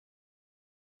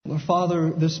Lord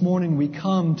Father, this morning we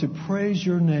come to praise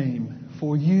your name,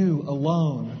 for you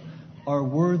alone are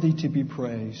worthy to be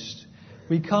praised.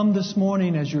 We come this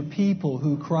morning as your people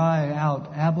who cry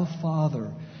out, Abba,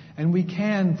 Father. And we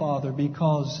can, Father,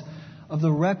 because of the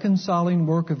reconciling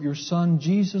work of your Son,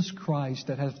 Jesus Christ,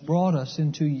 that has brought us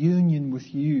into union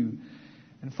with you.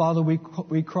 And Father,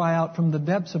 we cry out from the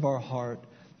depths of our heart.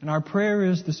 And our prayer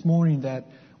is this morning that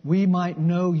we might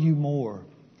know you more.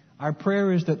 Our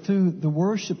prayer is that through the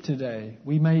worship today,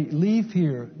 we may leave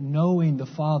here knowing the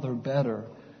Father better.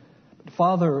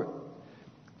 Father,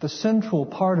 the central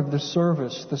part of this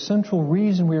service, the central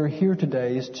reason we are here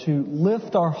today is to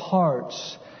lift our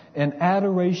hearts in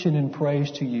adoration and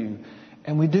praise to you.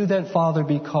 And we do that, Father,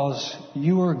 because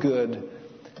you are good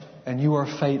and you are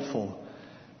faithful.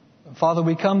 Father,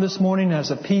 we come this morning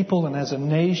as a people and as a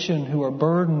nation who are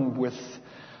burdened with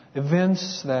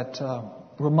events that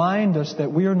remind us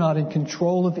that we are not in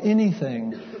control of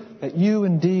anything, that you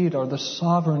indeed are the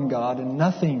sovereign God, and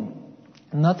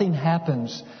nothing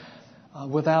happens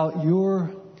without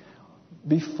your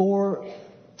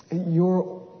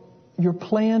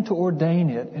plan to ordain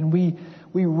it. And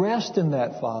we rest in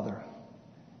that, Father.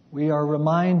 We are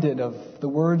reminded of the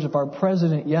words of our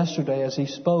president yesterday as he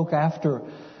spoke after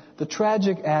the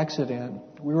tragic accident.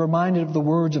 We're reminded of the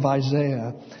words of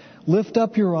Isaiah. Lift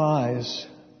up your eyes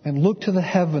and look to the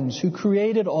heavens, who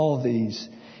created all these.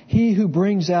 He who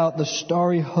brings out the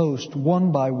starry host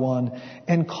one by one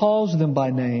and calls them by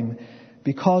name.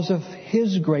 Because of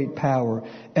his great power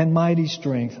and mighty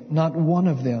strength, not one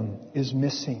of them is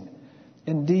missing.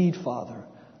 Indeed, Father,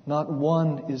 not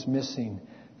one is missing,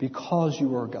 because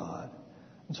you are God.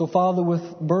 And so, Father,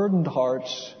 with burdened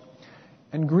hearts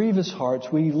and grievous hearts,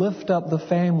 we lift up the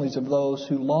families of those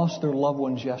who lost their loved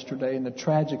ones yesterday in the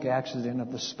tragic accident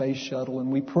of the space shuttle.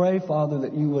 And we pray, Father,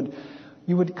 that you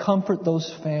would comfort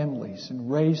those families and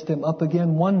raise them up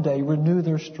again one day, renew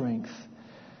their strength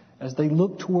as they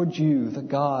look towards you, the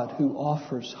God who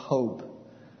offers hope.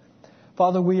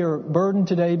 Father, we are burdened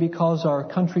today because our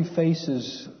country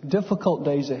faces difficult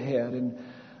days ahead. And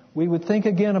we would think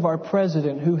again of our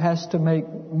president who has to make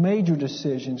major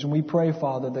decisions. And we pray,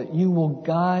 Father, that you will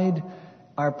guide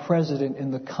our president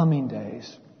in the coming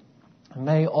days.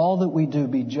 May all that we do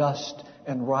be just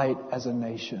and right as a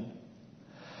nation.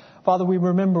 Father, we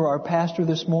remember our pastor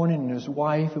this morning and his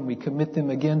wife, and we commit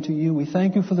them again to you. We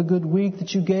thank you for the good week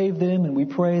that you gave them, and we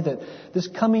pray that this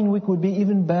coming week would be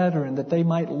even better and that they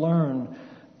might learn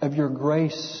of your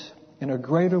grace in a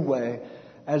greater way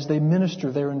as they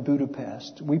minister there in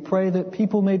Budapest. We pray that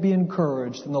people may be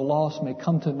encouraged and the lost may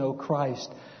come to know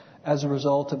Christ as a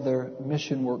result of their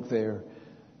mission work there.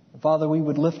 Father, we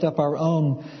would lift up our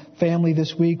own family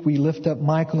this week. We lift up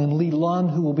Michael and Lee Lund,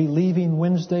 who will be leaving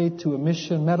Wednesday to a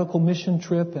medical mission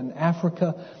trip in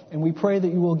Africa. And we pray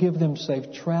that you will give them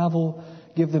safe travel,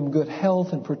 give them good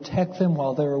health, and protect them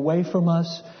while they're away from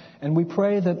us. And we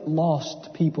pray that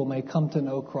lost people may come to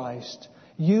know Christ.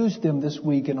 Use them this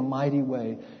week in a mighty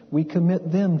way. We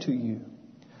commit them to you.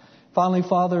 Finally,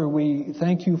 Father, we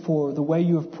thank you for the way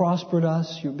you have prospered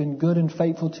us. You've been good and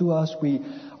faithful to us. We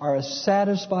are a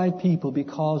satisfied people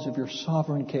because of your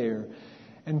sovereign care.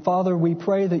 And Father, we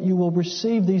pray that you will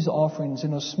receive these offerings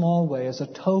in a small way as a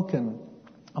token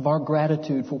of our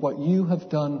gratitude for what you have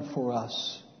done for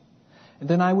us. And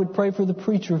then I would pray for the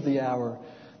preacher of the hour,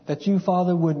 that you,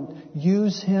 Father, would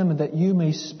use him and that you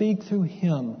may speak through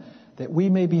him, that we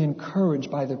may be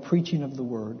encouraged by the preaching of the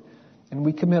word. And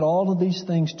we commit all of these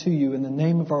things to you in the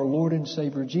name of our Lord and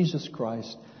Savior, Jesus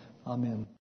Christ. Amen.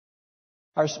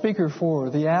 Our speaker for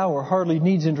the hour hardly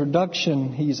needs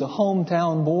introduction. He's a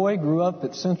hometown boy, grew up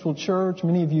at Central Church.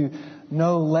 Many of you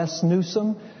know Les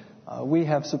Newsom. We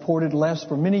have supported Les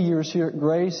for many years here at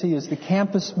Grace. He is the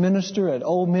campus minister at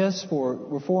Ole Miss for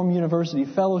Reformed University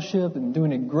Fellowship and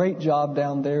doing a great job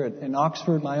down there in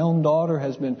Oxford. My own daughter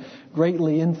has been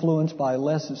greatly influenced by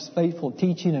Les's faithful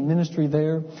teaching and ministry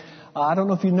there. I don't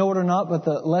know if you know it or not,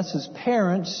 but Les's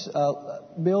parents,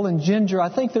 Bill and Ginger,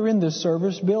 I think they're in this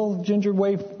service. Bill, Ginger,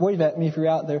 wave at me if you're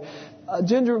out there.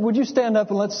 Ginger, would you stand up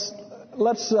and let's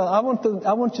I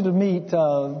want you to meet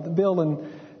Bill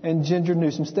and Ginger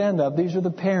Newsom. Stand up. These are the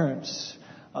parents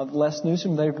of Les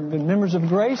Newsom. They've been members of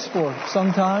Grace for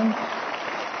some time.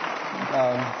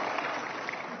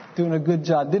 Doing a good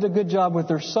job. Did a good job with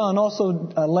their son. Also,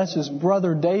 Les's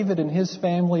brother David and his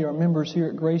family are members here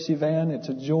at Grace Evan. It's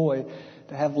a joy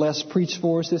to have Les preach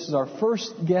for us. This is our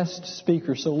first guest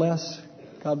speaker. So Les,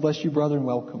 God bless you, brother, and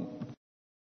welcome.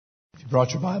 If you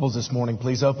brought your Bibles this morning,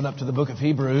 please open up to the book of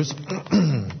Hebrews.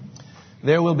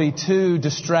 There will be two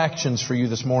distractions for you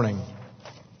this morning.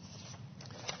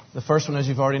 The first one, as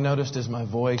you've already noticed, is my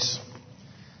voice.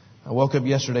 I woke up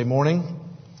yesterday morning,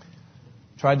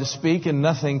 tried to speak, and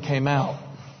nothing came out.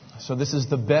 So this is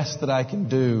the best that I can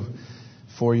do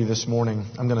for you this morning.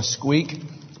 I'm going to squeak.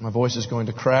 My voice is going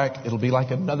to crack. It'll be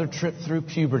like another trip through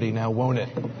puberty now, won't it?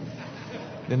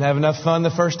 Didn't have enough fun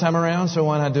the first time around, so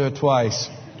why not do it twice?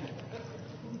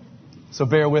 So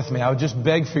bear with me. I would just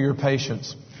beg for your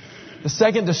patience. The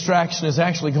second distraction is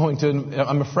actually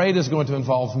I'm afraid is going to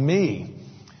involve me.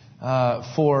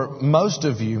 For most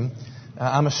of you,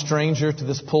 I'm a stranger to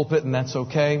this pulpit, and that's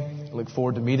okay. I look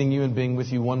forward to meeting you and being with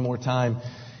you one more time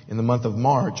in the month of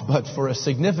March. But for a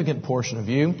significant portion of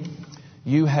you,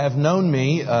 you have known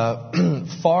me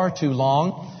far too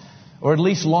long, or at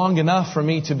least long enough for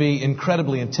me to be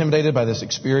incredibly intimidated by this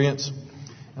experience.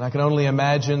 And I can only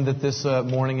imagine that this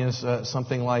morning is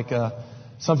something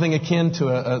akin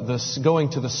to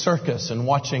going to the circus and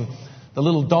watching the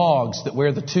little dogs that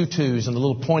wear the tutus and the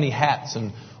little pointy hats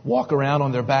and walk around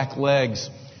on their back legs.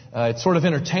 It's sort of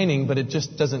entertaining, but it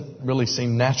just doesn't really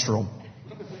seem natural.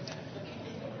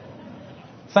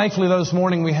 Thankfully, this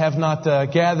morning we have not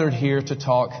gathered here to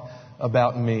talk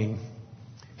about me.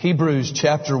 Hebrews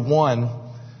chapter 1.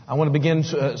 I want to begin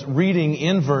reading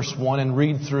in verse 1 and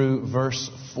read through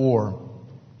verse 4.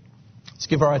 Let's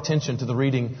give our attention to the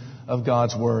reading of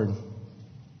God's Word.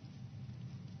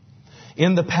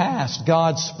 In the past,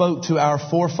 God spoke to our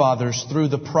forefathers through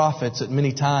the prophets at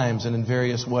many times and in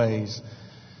various ways.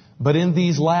 But in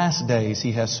these last days,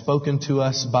 He has spoken to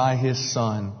us by His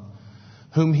Son,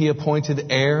 whom He appointed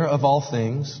heir of all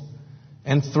things,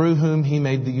 and through whom He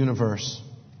made the universe.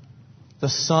 The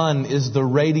Son is the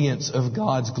radiance of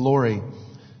God's glory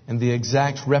and the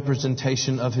exact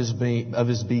representation of His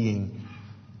being,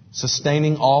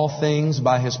 sustaining all things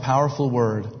by His powerful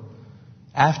word.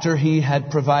 After He had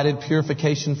provided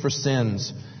purification for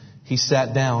sins, He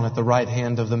sat down at the right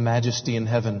hand of the Majesty in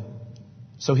heaven.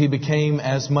 So He became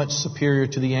as much superior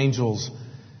to the angels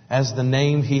as the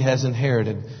name He has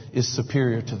inherited is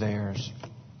superior to theirs.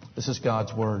 This is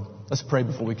God's Word. Let's pray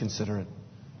before we consider it.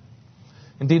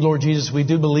 Indeed, Lord Jesus, we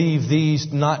do believe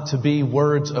these not to be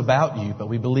words about You, but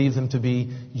we believe them to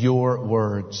be Your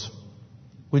words.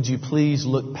 Would You please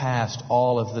look past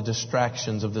all of the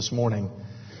distractions of this morning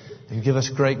and give us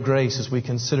great grace as we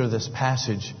consider this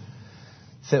passage,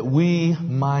 that we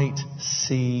might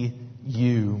see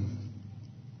You.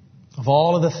 Of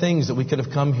all of the things that we could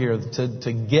have come here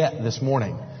to get this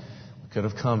morning, we could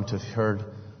have come to have heard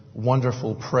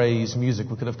wonderful praise music.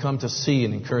 We could have come to see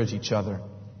and encourage each other.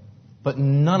 But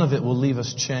none of it will leave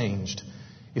us changed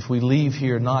if we leave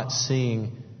here not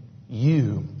seeing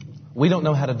You. We don't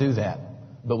know how to do that,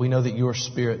 but we know that Your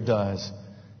Spirit does.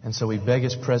 And so we beg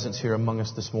His presence here among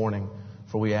us this morning,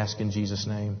 for we ask in Jesus'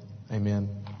 name. Amen.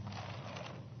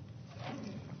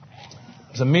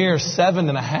 It was a mere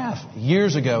 7.5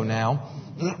 years ago now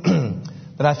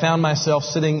that I found myself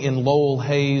sitting in Lowell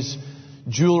Hayes'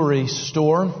 jewelry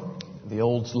store, the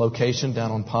old location down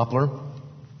on Poplar.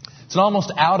 It's an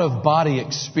almost out-of-body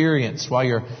experience while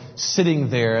you're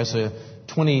sitting there as a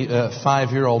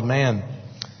 25-year-old man,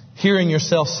 hearing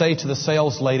yourself say to the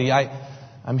sales lady,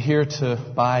 I'm here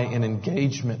to buy an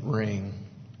engagement ring.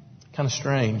 Kind of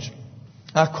strange.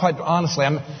 Quite honestly,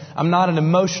 I'm not an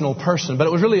emotional person, but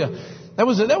it was really that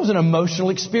was an emotional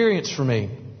experience for me.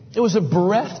 It was a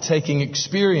breathtaking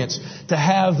experience to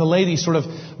have the lady sort of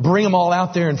bring them all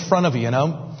out there in front of you,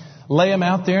 lay them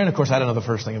out there. And of course, I don't know the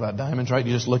first thing about diamonds, right?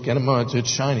 You just look at them, it's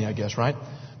shiny, I guess, right?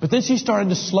 But then she started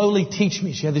to slowly teach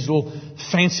me. She had these little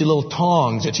fancy little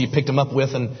tongs that she picked them up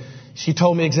with, and she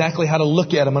told me exactly how to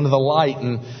look at them under the light,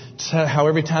 and how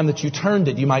every time that you turned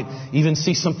it, you might even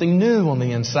see something new on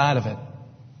the inside of it.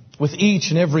 With each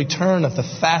and every turn of the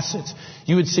facets,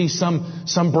 you would see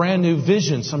some brand new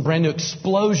vision, some brand new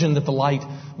explosion that the light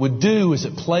would do as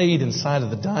it played inside of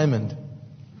the diamond.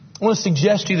 I want to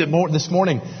suggest to you that this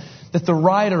morning that the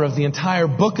writer of the entire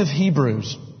book of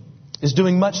Hebrews is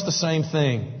doing much the same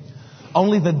thing.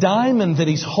 Only the diamond that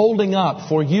he's holding up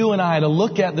for you and I to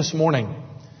look at this morning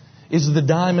is the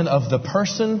diamond of the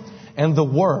person and the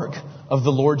work of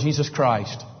the Lord Jesus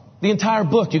Christ. The entire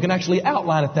book, you can actually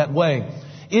outline it that way,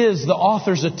 is the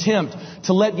author's attempt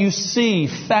to let you see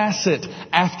facet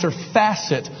after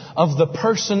facet of the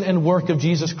person and work of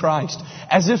Jesus Christ.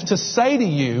 As if to say to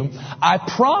you, I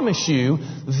promise you,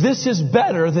 this is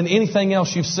better than anything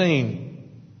else you've seen.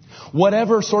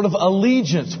 Whatever sort of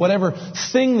allegiance, whatever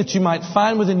thing that you might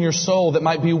find within your soul that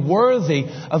might be worthy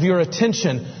of your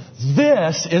attention,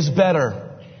 this is better.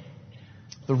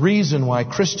 The reason why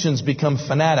Christians become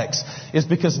fanatics is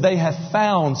because they have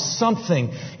found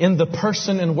something in the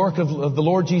person and work of the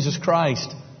Lord Jesus Christ,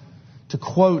 to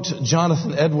quote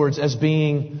Jonathan Edwards, as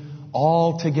being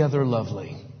altogether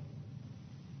lovely.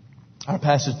 Our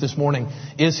passage this morning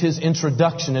is his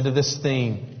introduction into this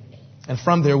theme. And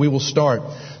from there we will start.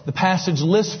 The passage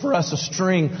lists for us a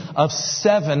string of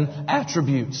 7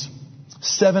 attributes.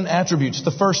 7 attributes. The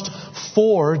first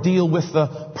 4 deal with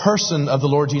the person of the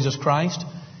Lord Jesus Christ,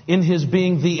 in his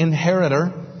being the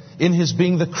inheritor, in his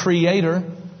being the creator,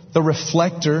 the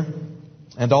reflector,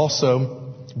 and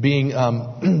also being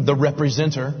the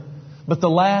representer. But the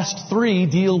last 3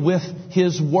 deal with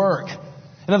his work.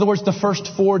 In other words, the first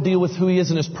 4 deal with who he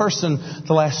is in his person.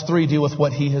 The last 3 deal with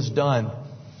what he has done.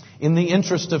 In the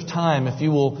interest of time, if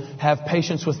you will have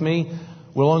patience with me,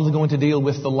 we're only going to deal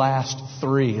with the last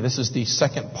 3. This is the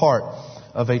second part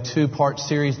of a 2-part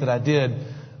series that I did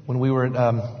when we were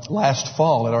last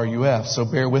fall at RUF. So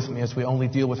bear with me as we only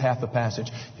deal with half the passage.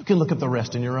 You can look at the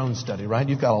rest in your own study, right?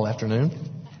 You've got all afternoon.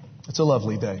 It's a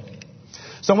lovely day.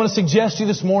 So I want to suggest to you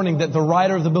this morning that the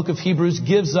writer of the book of Hebrews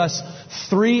gives us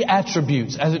 3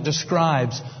 attributes as it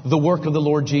describes the work of the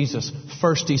Lord Jesus.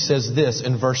 First, he says this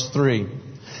in verse 3.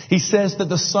 He says that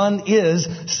the Son is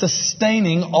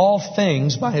sustaining all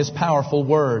things by his powerful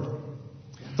word.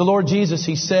 The Lord Jesus,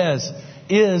 he says,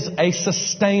 is a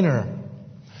sustainer.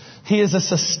 He is a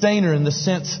sustainer in the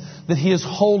sense that he is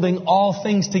holding all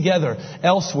things together.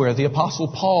 Elsewhere, the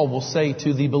Apostle Paul will say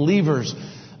to the believers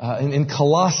in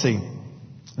Colossae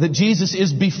that Jesus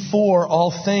is before all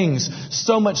things,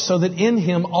 so much so that in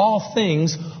him all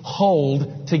things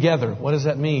hold together. What does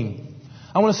that mean?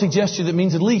 I want to suggest to you that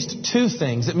means at least 2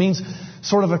 things. It means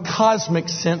sort of a cosmic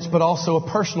sense, but also a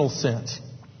personal sense.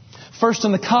 First,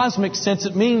 in the cosmic sense,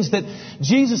 it means that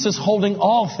Jesus is holding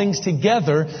all things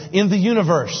together in the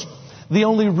universe. The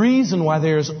only reason why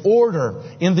there is order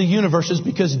in the universe is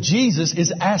because Jesus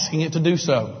is asking it to do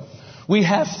so. We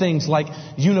have things like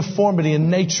uniformity in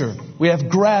nature. We have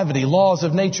gravity, laws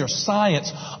of nature,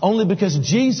 science, only because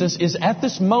Jesus is at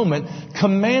this moment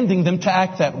commanding them to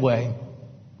act that way.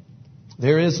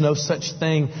 There is no such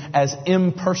thing as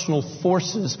impersonal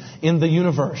forces in the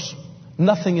universe.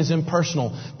 Nothing is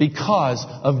impersonal because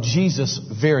of Jesus'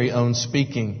 very own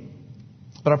speaking.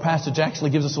 But our passage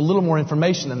actually gives us a little more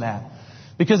information than that,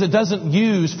 because it doesn't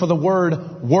use for the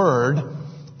word word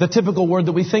the typical word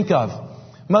that we think of.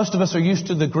 Most of us are used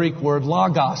to the Greek word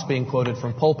logos being quoted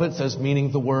from pulpits as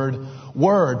meaning the word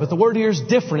word. But the word here is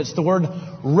different. It's the word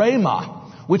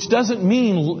rhema, which doesn't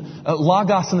mean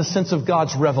logos in the sense of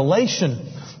God's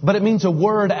revelation, but it means a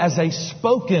word as a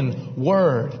spoken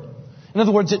word. In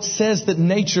other words, it says that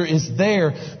nature is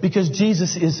there because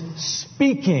Jesus is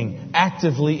speaking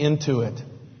actively into it.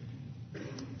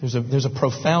 There's a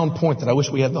profound point that I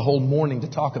wish we had the whole morning to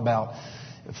talk about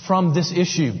from this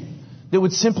issue that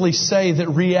would simply say that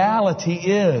reality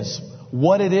is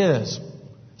what it is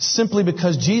simply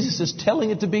because Jesus is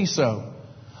telling it to be so.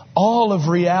 All of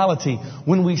reality,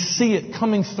 when we see it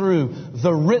coming through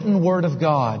the written Word of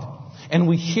God and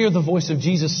we hear the voice of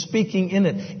Jesus speaking in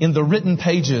it in the written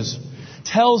pages,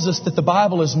 tells us that the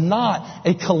Bible is not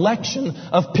a collection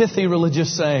of pithy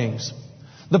religious sayings.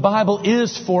 The Bible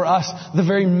is for us the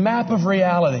very map of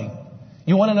reality.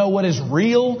 You want to know what is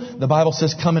real? The Bible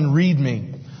says, come and read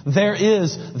me. There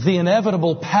is the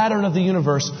inevitable pattern of the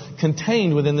universe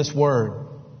contained within this Word.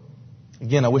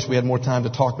 Again, I wish we had more time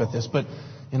to talk about this, but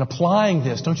in applying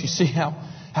this, don't you see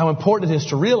how important it is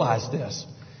to realize this?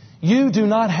 You do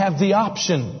not have the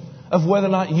option of whether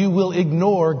or not you will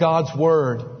ignore God's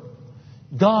Word.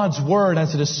 God's Word,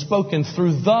 as it is spoken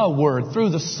through the Word, through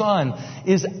the Son,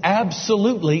 is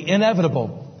absolutely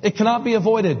inevitable. It cannot be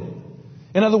avoided.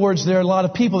 In other words, there are a lot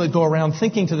of people that go around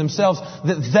thinking to themselves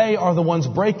that they are the ones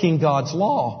breaking God's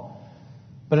law.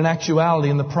 But in actuality,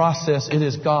 in the process, it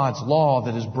is God's law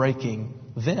that is breaking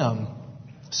them.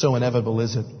 So inevitable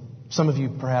is it. Some of you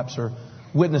perhaps are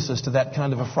witnesses to that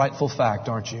kind of a frightful fact,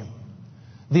 aren't you?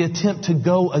 The attempt to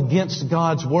go against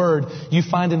God's Word, you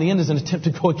find in the end is an attempt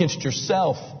to go against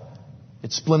yourself.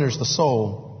 It splinters the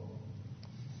soul.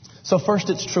 So first,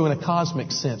 it's true in a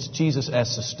cosmic sense, Jesus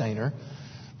as sustainer.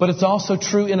 But it's also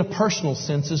true in a personal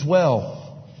sense as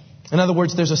well. In other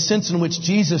words, there's a sense in which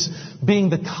Jesus, being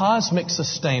the cosmic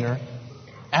sustainer,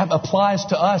 applies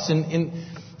to us in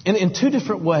 2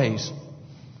 different ways.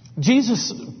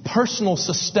 Jesus' personal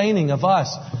sustaining of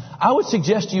us, I would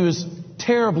suggest to you, is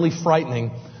terribly frightening,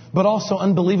 but also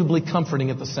unbelievably comforting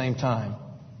at the same time.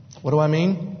 What do I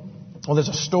mean? Well, there's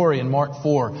a story in Mark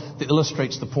 4 that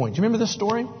illustrates the point. Do you remember this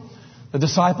story? The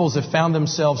disciples have found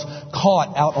themselves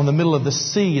caught out on the middle of the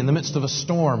sea in the midst of a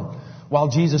storm, while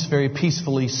Jesus very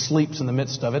peacefully sleeps in the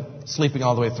midst of it, sleeping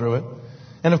all the way through it.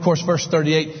 And of course, verse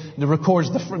 38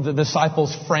 records the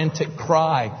disciples' frantic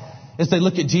cry as they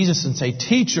look at Jesus and say,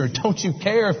 "Teacher, don't you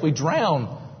care if we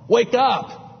drown? Wake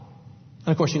up!" And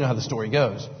of course, you know how the story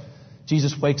goes.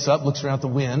 Jesus wakes up, looks around at the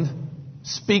wind,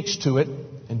 speaks to it,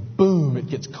 and boom, it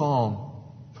gets calm.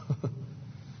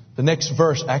 The next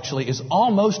verse actually is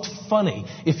almost funny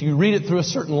if you read it through a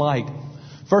certain light.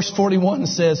 Verse 41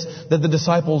 says that the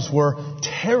disciples were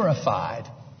terrified,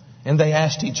 and they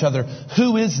asked each other,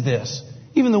 "Who is this?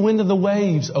 Even the wind and the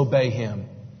waves obey him."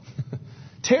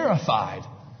 Terrified.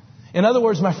 In other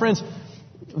words, my friends,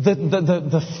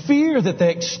 the fear that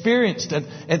they experienced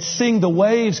at seeing the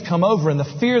waves come over and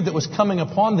the fear that was coming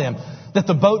upon them, that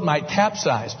the boat might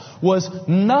capsize, was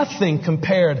nothing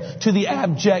compared to the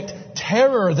abject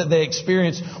terror that they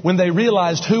experienced when they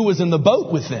realized who was in the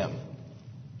boat with them.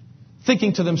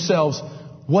 Thinking to themselves,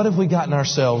 what have we gotten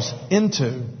ourselves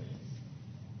into?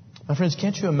 My friends,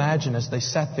 can't you imagine as they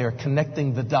sat there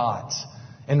connecting the dots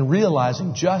and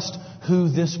realizing just who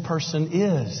this person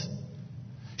is?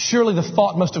 Surely the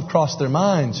thought must have crossed their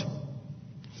minds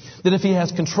that if he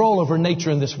has control over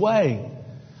nature in this way,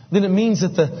 then it means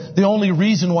that the only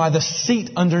reason why the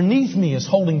seat underneath me is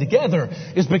holding together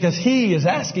is because he is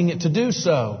asking it to do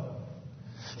so.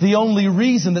 The only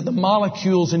reason that the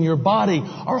molecules in your body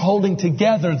are holding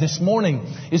together this morning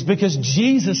is because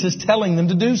Jesus is telling them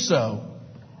to do so.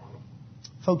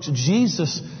 Folks,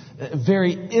 Jesus,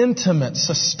 very intimate,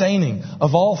 sustaining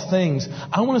of all things,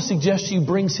 I want to suggest to you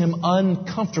brings him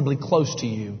uncomfortably close to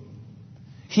you.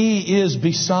 He is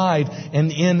beside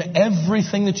and in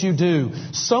everything that you do.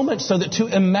 So much so that to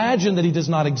imagine that he does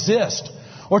not exist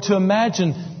or to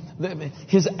imagine that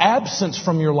his absence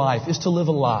from your life is to live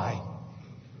a lie.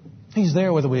 He's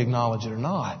there whether we acknowledge it or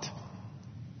not.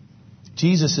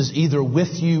 Jesus is either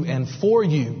with you and for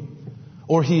you,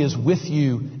 or he is with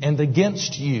you and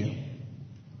against you.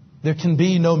 There can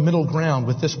be no middle ground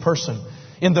with this person.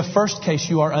 In the first case,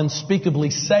 you are unspeakably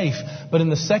safe. But in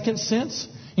the second sense,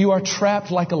 you are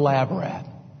trapped like a lab rat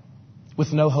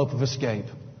with no hope of escape.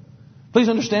 Please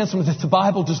understand something, that the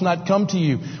Bible does not come to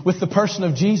you with the person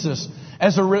of Jesus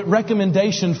as a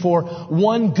recommendation for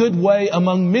one good way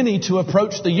among many to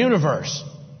approach the universe.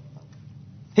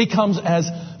 He comes as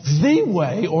the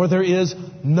way, or there is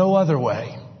no other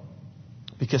way,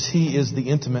 because he is the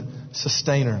intimate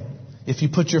sustainer. If you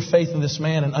put your faith in this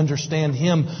man and understand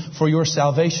him for your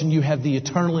salvation, you have the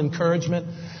eternal encouragement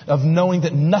of knowing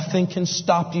that nothing can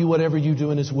stop you, whatever you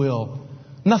do in his will.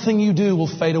 Nothing you do will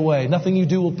fade away. Nothing you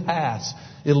do will pass.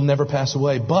 It'll never pass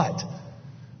away. But,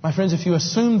 my friends, if you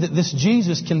assume that this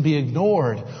Jesus can be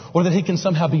ignored or that he can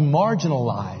somehow be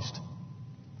marginalized,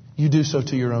 you do so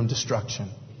to your own destruction.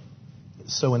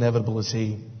 So inevitable is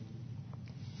he.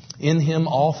 In him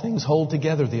all things hold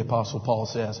together, the Apostle Paul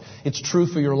says. It's true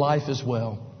for your life as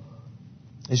well.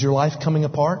 Is your life coming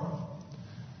apart?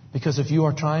 Because if you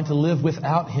are trying to live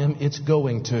without him, it's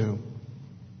going to.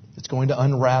 It's going to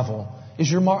unravel.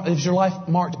 Is your life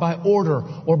marked by order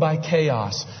or by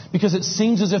chaos? Because it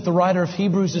seems as if the writer of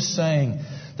Hebrews is saying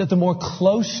that the more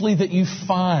closely that you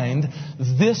find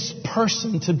this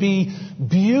person to be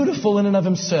beautiful in and of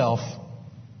himself,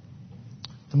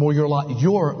 the more your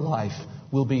life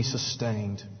will be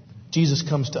sustained. Jesus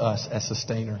comes to us as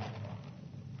sustainer.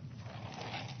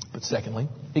 But secondly,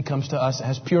 he comes to us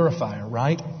as purifier,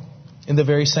 right? In the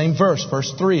very same verse,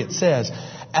 verse 3, it says,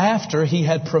 after he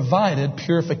had provided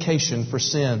purification for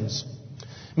sins.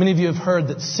 Many of you have heard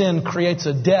that sin creates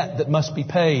a debt that must be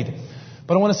paid.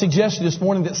 But I want to suggest to you this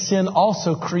morning that sin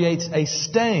also creates a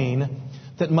stain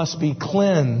that must be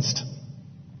cleansed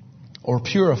or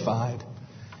purified.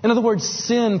 In other words,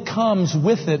 sin comes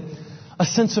with it a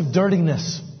sense of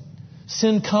dirtiness.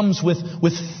 Sin comes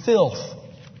with filth.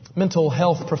 Mental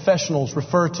health professionals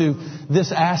refer to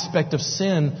this aspect of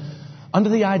sin under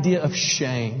the idea of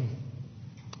shame.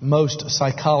 Most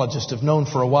psychologists have known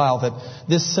for a while that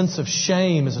this sense of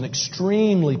shame is an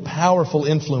extremely powerful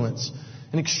influence,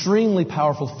 an extremely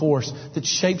powerful force that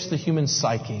shapes the human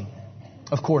psyche.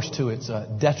 Of course, to its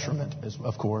detriment,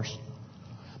 of course.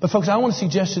 But folks, I want to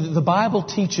suggest to you that the Bible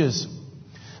teaches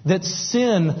that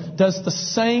sin does the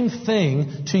same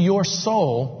thing to your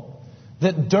soul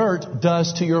that dirt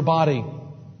does to your body,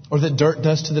 or that dirt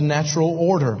does to the natural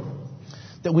order.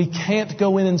 That we can't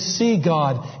go in and see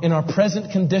God in our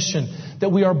present condition.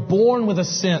 That we are born with a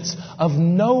sense of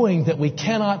knowing that we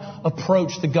cannot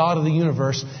approach the God of the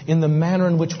universe in the manner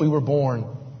in which we were born.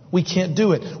 We can't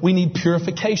do it. We need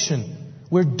purification.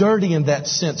 We're dirty in that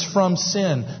sense from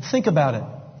sin. Think about it.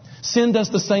 Sin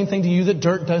does the same thing to you that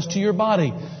dirt does to your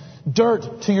body.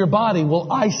 Dirt to your body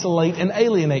will isolate and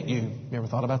alienate you. You ever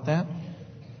thought about that?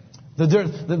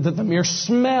 The mere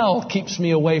smell keeps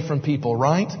me away from people,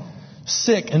 right?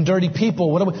 sick and dirty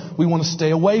people, we want to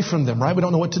stay away from them, right? We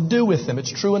don't know what to do with them.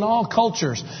 It's true in all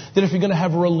cultures that if you're going to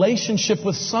have a relationship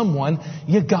with someone,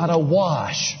 you gotta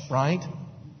wash, right?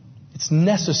 It's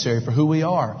necessary for who we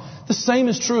are. The same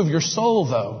is true of your soul,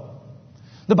 though.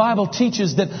 The Bible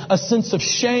teaches that a sense of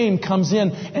shame comes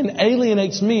in and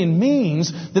alienates me and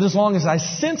means that as long as I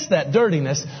sense that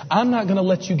dirtiness, I'm not going to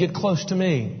let you get close to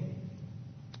me.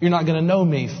 You're not going to know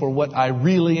me for what I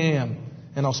really am.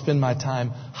 And I'll spend my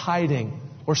time hiding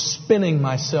or spinning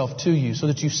myself to you so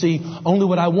that you see only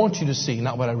what I want you to see,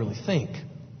 not what I really think.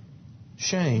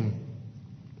 Shame.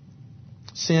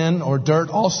 Sin or dirt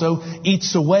also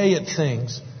eats away at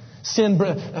things.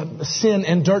 Sin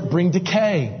and dirt bring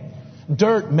decay.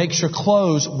 Dirt makes your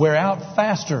clothes wear out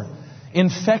faster.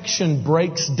 Infection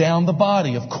breaks down the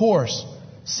body. Of course,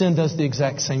 sin does the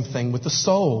exact same thing with the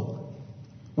soul.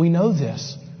 We know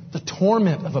this. The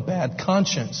torment of a bad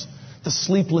conscience. The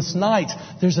sleepless nights.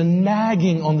 There's a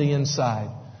nagging on the inside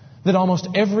that almost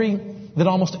every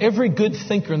good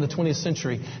thinker in the 20th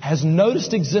century has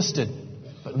noticed existed,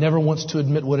 but never wants to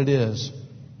admit what it is.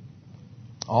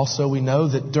 Also, we know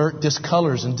that dirt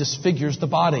discolors and disfigures the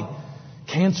body.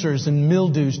 Cancers and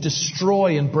mildews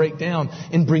destroy and break down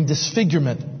and bring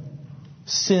disfigurement.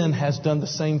 Sin has done the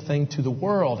same thing to the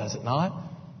world, has it not?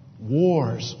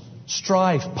 Wars,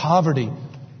 strife, poverty.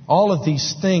 All of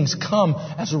these things come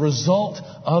as a result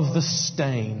of the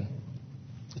stain.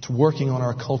 It's working on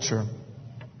our culture.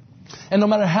 And no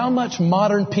matter how much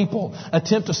modern people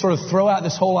attempt to sort of throw out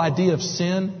this whole idea of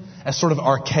sin as sort of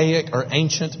archaic or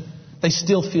ancient, they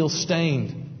still feel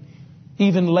stained.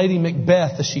 Even Lady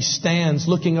Macbeth, as she stands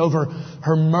looking over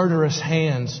her murderous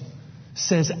hands,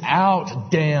 says, "Out,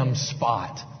 damn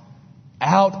spot.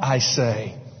 Out, I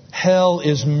say. Hell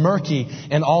is murky,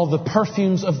 and all the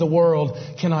perfumes of the world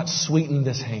cannot sweeten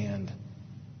this hand."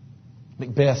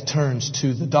 Macbeth turns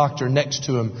to the doctor next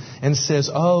to him and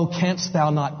says, "Oh, canst thou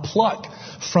not pluck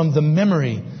from the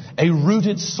memory a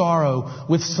rooted sorrow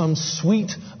with some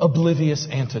sweet, oblivious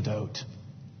antidote?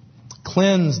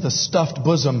 Cleanse the stuffed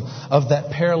bosom of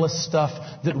that perilous stuff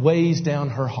that weighs down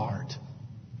her heart."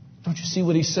 Don't you see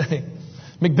what he's saying?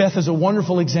 Macbeth is a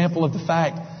wonderful example of the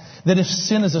fact that if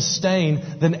sin is a stain,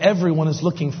 then everyone is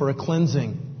looking for a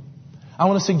cleansing. I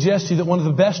want to suggest to you that one of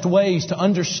the best ways to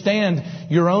understand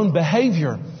your own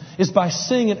behavior is by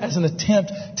seeing it as an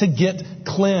attempt to get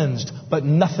cleansed, but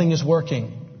nothing is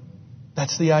working.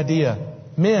 That's the idea.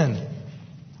 Men,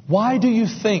 why do you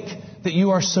think that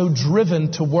you are so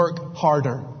driven to work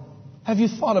harder? Have you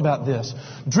thought about this?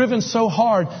 Driven so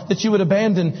hard that you would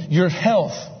abandon your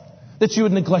health, that you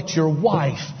would neglect your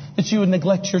wife, that you would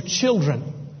neglect your children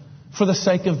for the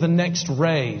sake of the next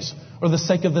raise or the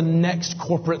sake of the next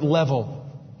corporate level.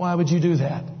 Why would you do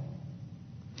that?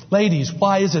 Ladies,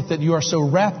 why is it that you are so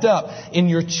wrapped up in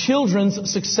your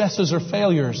children's successes or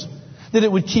failures that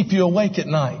it would keep you awake at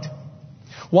night?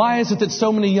 Why is it that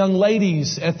so many young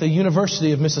ladies at the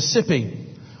University of Mississippi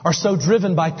are so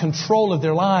driven by control of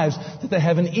their lives that they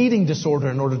have an eating disorder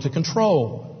in order to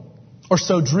control? Or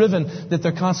so driven that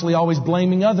they're constantly always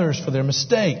blaming others for their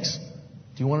mistakes?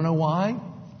 Do you want to know why?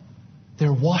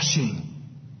 They're washing.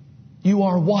 You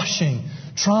are washing,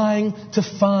 trying to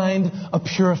find a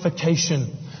purification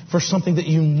for something that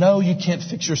you know you can't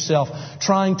fix yourself,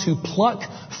 trying to pluck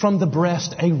from the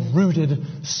breast a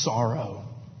rooted sorrow.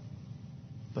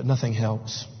 But nothing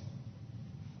helps.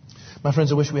 My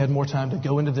friends, I wish we had more time to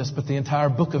go into this, but the entire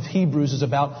book of Hebrews is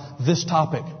about this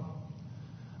topic.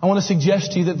 I want to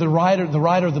suggest to you that the writer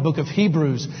of the book of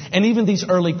Hebrews, and even these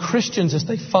early Christians as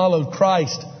they followed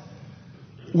Christ,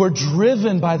 were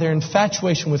driven by their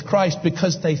infatuation with Christ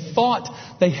because they thought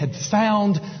they had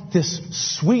found this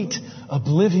sweet,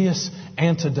 oblivious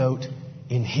antidote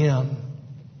in Him.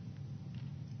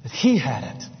 That He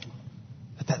had it.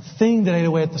 That thing that ate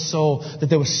away at the soul, that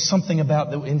there was something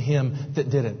about in Him that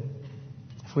did it.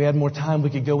 If we had more time, we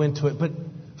could go into it. But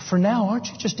for now, aren't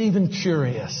you just even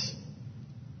curious?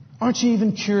 Aren't you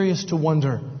even curious to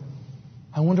wonder,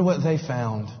 I wonder what they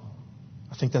found?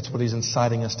 I think that's what He's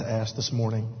inciting us to ask this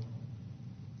morning.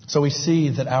 So we see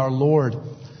that our Lord,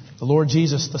 the Lord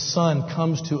Jesus, the Son,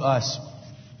 comes to us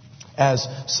as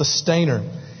sustainer.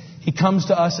 He comes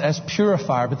to us as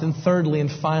purifier. But then thirdly and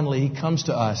finally, He comes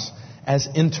to us as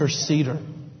interceder.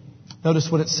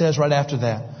 Notice what it says right after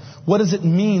that. What does it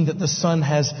mean that the Son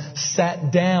has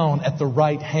sat down at the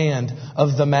right hand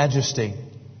of the Majesty?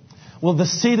 Well, the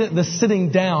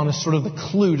sitting down is sort of the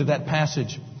clue to that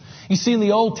passage. You see, in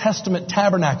the Old Testament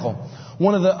tabernacle,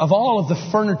 one of all of the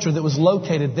furniture that was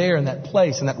located there in that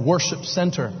place, in that worship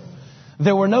center,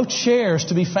 there were no chairs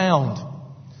to be found.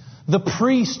 The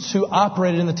priests who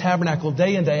operated in the tabernacle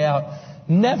day in, day out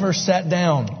never sat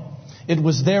down. It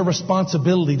was their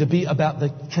responsibility to be about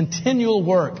the continual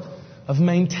work of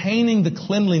maintaining the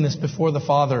cleanliness before the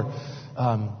Father,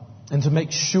 and to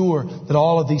make sure that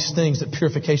all of these things, that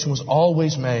purification was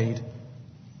always made.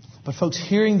 But folks,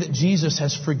 hearing that Jesus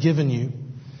has forgiven you,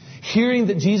 hearing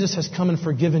that Jesus has come and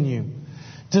forgiven you,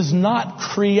 does not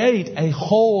create a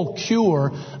whole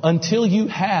cure until you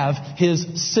have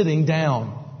His sitting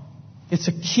down. It's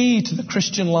a key to the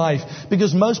Christian life,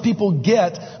 because most people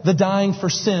get the dying for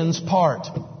sins part.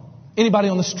 Anybody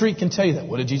on the street can tell you that.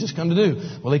 What did Jesus come to do?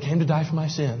 Well, He came to die for my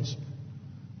sins.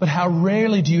 But how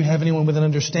rarely do you have anyone with an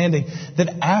understanding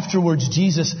that afterwards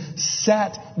Jesus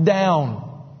sat down?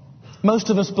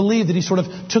 Most of us believe that He sort of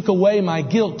took away my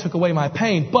guilt, took away my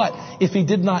pain. But if He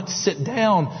did not sit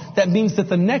down, that means that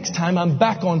the next time I'm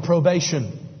back on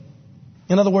probation.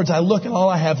 In other words, I look and all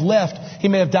I have left, He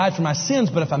may have died for my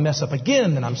sins, but if I mess up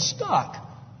again, then I'm stuck.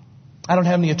 I don't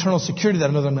have any eternal security that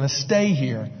I know that I'm going to stay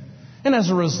here. And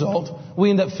as a result, we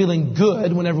end up feeling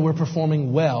good whenever we're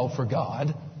performing well for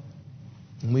God.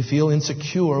 And we feel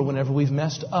insecure whenever we've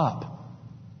messed up.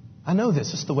 I know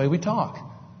this. It's the way we talk.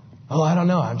 Oh, I don't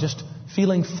know. I'm just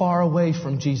feeling far away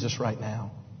from Jesus right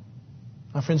now.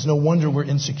 My friends, no wonder we're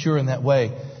insecure in that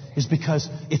way. It's because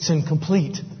it's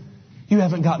incomplete. You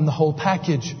haven't gotten the whole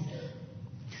package.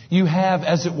 You have,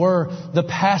 as it were, the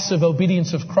passive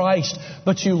obedience of Christ,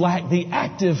 but you lack the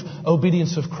active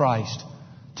obedience of Christ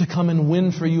to come and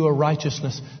win for you a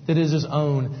righteousness that is His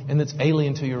own and that's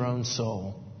alien to your own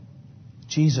soul.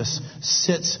 Jesus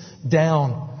sits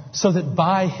down so that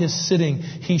by His sitting,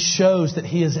 He shows that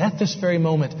He is at this very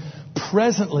moment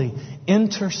presently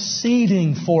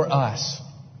interceding for us.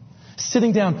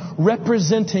 Sitting down,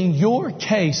 representing your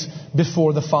case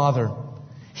before the Father.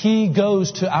 He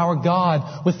goes to our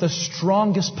God with the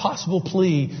strongest possible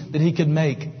plea that He could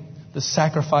make, the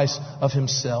sacrifice of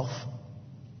Himself.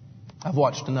 I've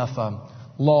watched enough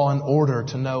Law and Order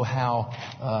to know how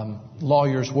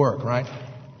lawyers work, right?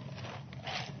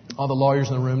 All the lawyers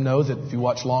in the room know that if you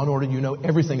watch Law and Order, you know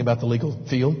everything about the legal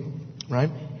field, right?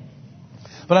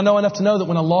 But I know enough to know that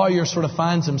when a lawyer sort of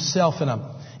finds himself in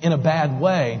a bad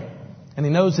way, and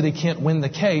he knows that he can't win the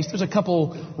case, there's a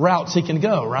couple routes he can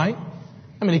go, right?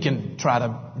 I mean, he can try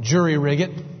to jury rig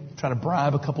it, try to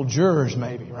bribe a couple jurors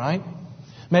maybe, right?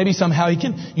 Maybe somehow he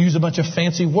can use a bunch of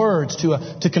fancy words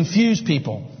to confuse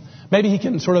people. Maybe he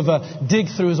can sort of dig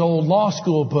through his old law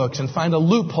school books and find a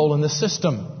loophole in the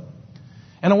system.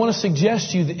 And I want to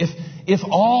suggest to you that if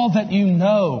all that you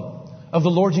know of the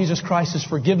Lord Jesus Christ is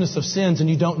forgiveness of sins and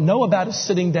you don't know about His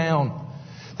sitting down,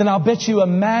 then I'll bet you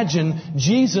imagine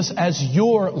Jesus as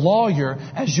your lawyer,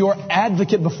 as your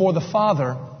advocate before the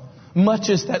Father, much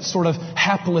as that sort of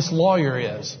hapless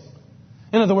lawyer is.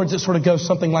 In other words, it sort of goes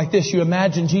something like this. You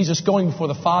imagine Jesus going before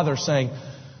the Father saying,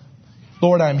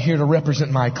 Lord, I'm here to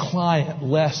represent my client,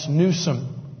 Les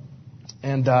Newsom.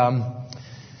 And,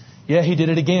 yeah, he did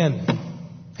it again.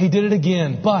 He did it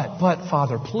again. But,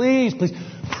 Father, please,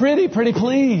 pretty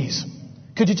please.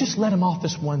 Could you just let him off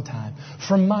this one time?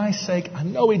 For my sake, I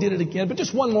know he did it again, but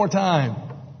just one more time.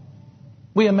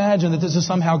 We imagine that this is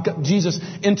somehow Jesus'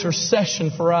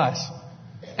 intercession for us.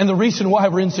 And the reason why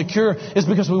we're insecure is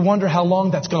because we wonder how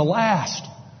long that's going to last.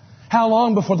 How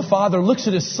long before the Father looks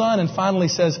at His Son and finally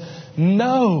says,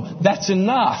 no, that's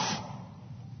enough.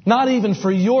 Not even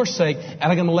for your sake, and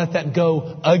I'm going to let that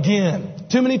go again.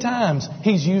 Too many times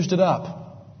He's used it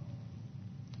up.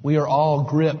 We are all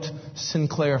gripped,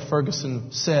 Sinclair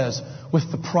Ferguson says,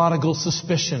 with the prodigal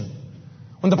suspicion.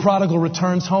 When the prodigal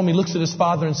returns home, he looks at his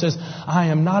father and says, I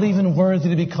am not even worthy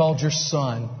to be called your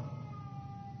son.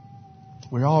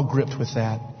 We're all gripped with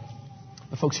that.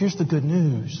 But folks, here's the good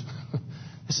news.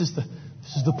 This is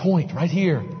the point right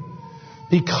here.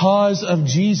 Because of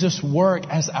Jesus' work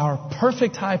as our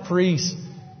perfect high priest,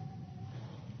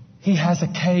 He has a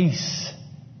case.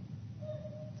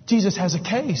 Jesus has a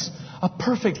case, a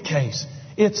perfect case.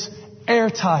 It's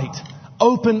airtight,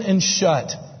 open and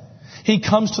shut. He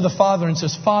comes to the Father and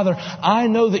says, Father, I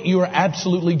know that you are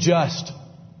absolutely just.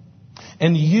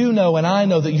 And you know and I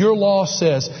know that your law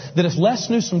says that if Les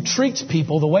Newsom treats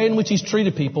people the way in which he's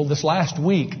treated people this last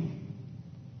week,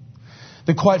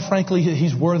 that quite frankly,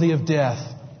 he's worthy of death.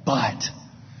 But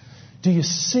do you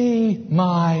see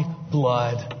my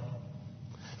blood?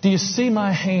 Do you see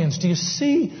my hands? Do you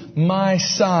see my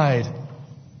side?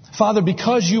 Father,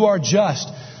 because you are just,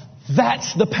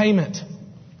 that's the payment.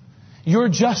 Your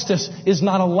justice is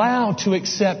not allowed to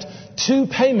accept two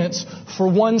payments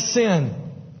for one sin.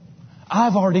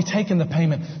 I've already taken the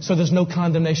payment, so there's no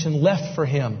condemnation left for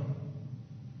him.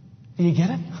 Do you get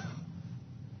it?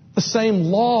 The same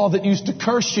law that used to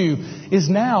curse you is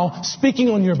now speaking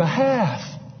on your behalf.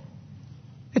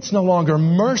 It's no longer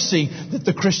mercy that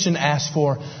the Christian asks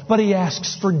for, but he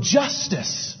asks for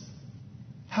justice.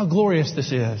 How glorious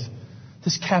this is.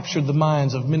 This captured the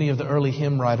minds of many of the early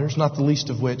hymn writers, not the least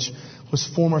of which was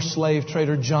former slave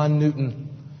trader John Newton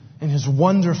in his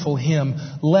wonderful hymn,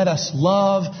 "Let Us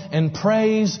Love and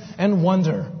Praise and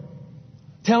Wonder."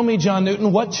 Tell me, John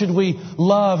Newton, what should we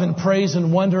love and praise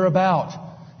and wonder about?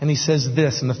 And he says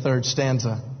this in the third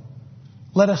stanza: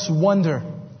 "Let us wonder,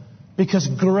 because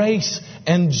grace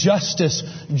and justice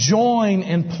join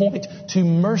and point to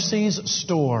mercy's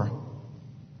store.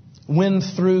 When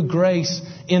through grace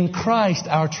in Christ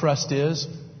our trust is,"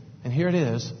 and here it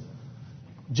is,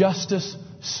 "justice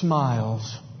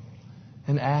smiles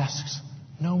and asks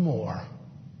no more."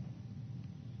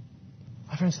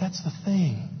 My friends, that's the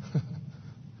thing.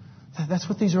 That's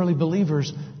what these early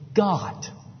believers got.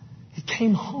 It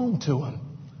came home to them.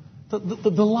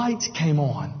 The lights came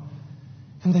on.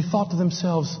 And they thought to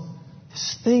themselves,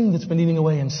 this thing that's been eating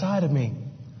away inside of me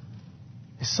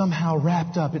is somehow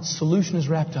wrapped up, its solution is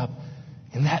wrapped up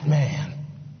in that man.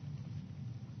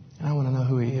 And I want to know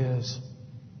who he is.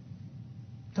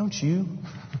 Don't you?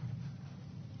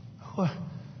 What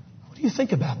do you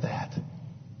think about that?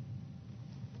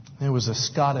 There was a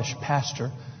Scottish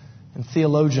pastor and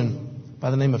theologian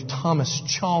by the name of Thomas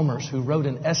Chalmers who wrote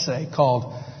an essay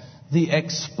called "The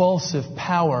Expulsive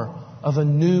Power of a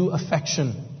New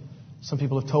Affection." Some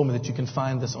people have told me that you can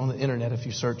find this on the internet if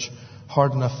you search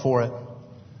hard enough for it.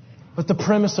 But the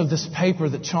premise of this paper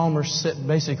that Chalmers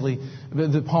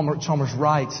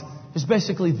writes is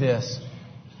basically this.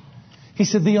 He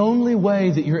said, the only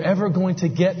way that you're ever going to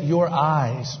get your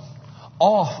eyes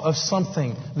off of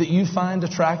something that you find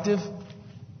attractive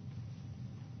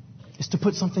is to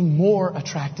put something more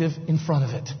attractive in front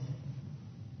of it.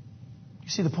 You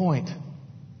see the point?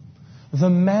 The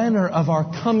manner of our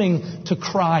coming to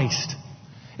Christ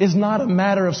is not a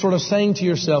matter of sort of saying to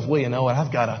yourself, well, you know what,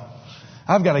 I've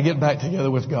got to get back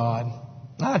together with God.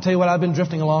 I tell you what, I've been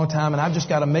drifting a long time and I've just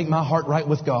got to make my heart right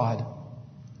with God.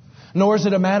 Nor is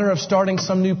it a matter of starting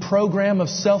some new program of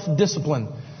self-discipline.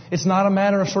 It's not a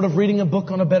matter of sort of reading a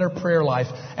book on a better prayer life,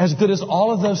 as good as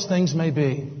all of those things may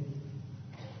be.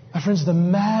 My friends, the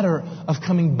matter of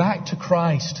coming back to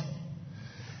Christ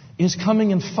is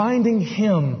coming and finding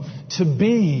Him to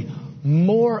be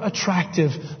more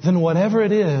attractive than whatever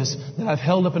it is that I've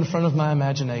held up in front of my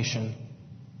imagination.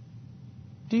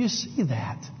 Do you see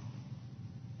that?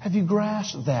 Have you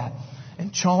grasped that?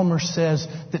 And Chalmers says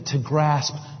that to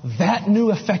grasp that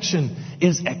new affection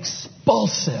is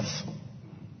expulsive.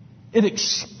 It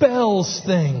expels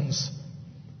things.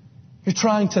 You're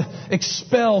trying to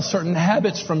expel certain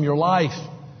habits from your life.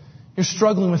 You're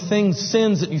struggling with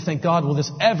sins that you think, God, will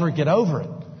this ever get over it?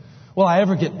 Will I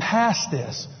ever get past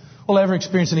this? Will I ever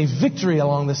experience any victory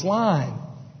along this line?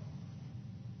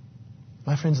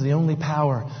 My friends, the only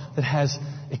power that has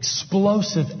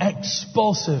explosive,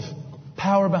 expulsive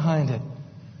power behind it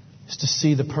is to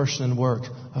see the person and work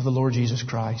of the Lord Jesus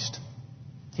Christ.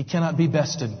 He cannot be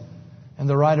bested. And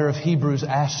the writer of Hebrews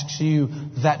asks you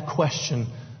that question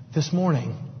this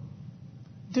morning.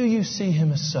 Do you see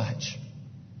Him as such?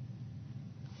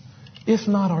 If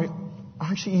not,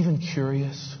 aren't you even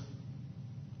curious?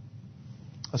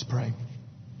 Let's pray.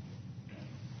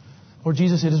 Lord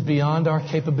Jesus, it is beyond our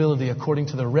capability, according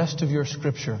to the rest of your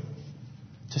Scripture,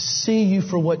 to see you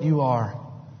for what you are.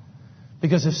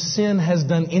 Because if sin has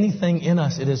done anything in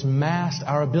us, it has masked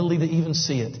our ability to even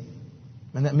see it.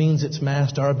 And that means it's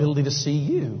masked our ability to see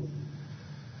you.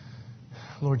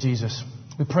 Lord Jesus,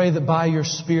 we pray that by your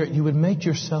Spirit you would make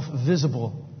yourself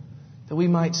visible, that we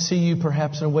might see you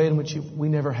perhaps in a way in which we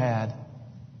never had,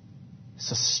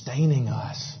 sustaining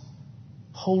us,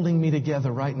 holding me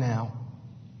together right now,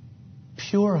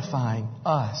 purifying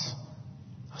us,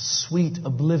 a sweet,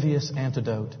 oblivious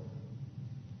antidote,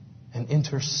 and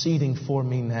interceding for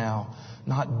me now,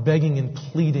 not begging and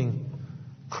pleading,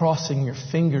 crossing your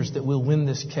fingers that we'll win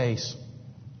this case,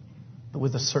 but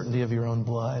with the certainty of your own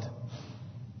blood.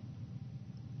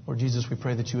 Lord Jesus, we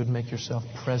pray that you would make yourself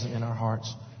present in our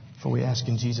hearts, for we ask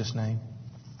in Jesus' name.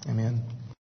 Amen.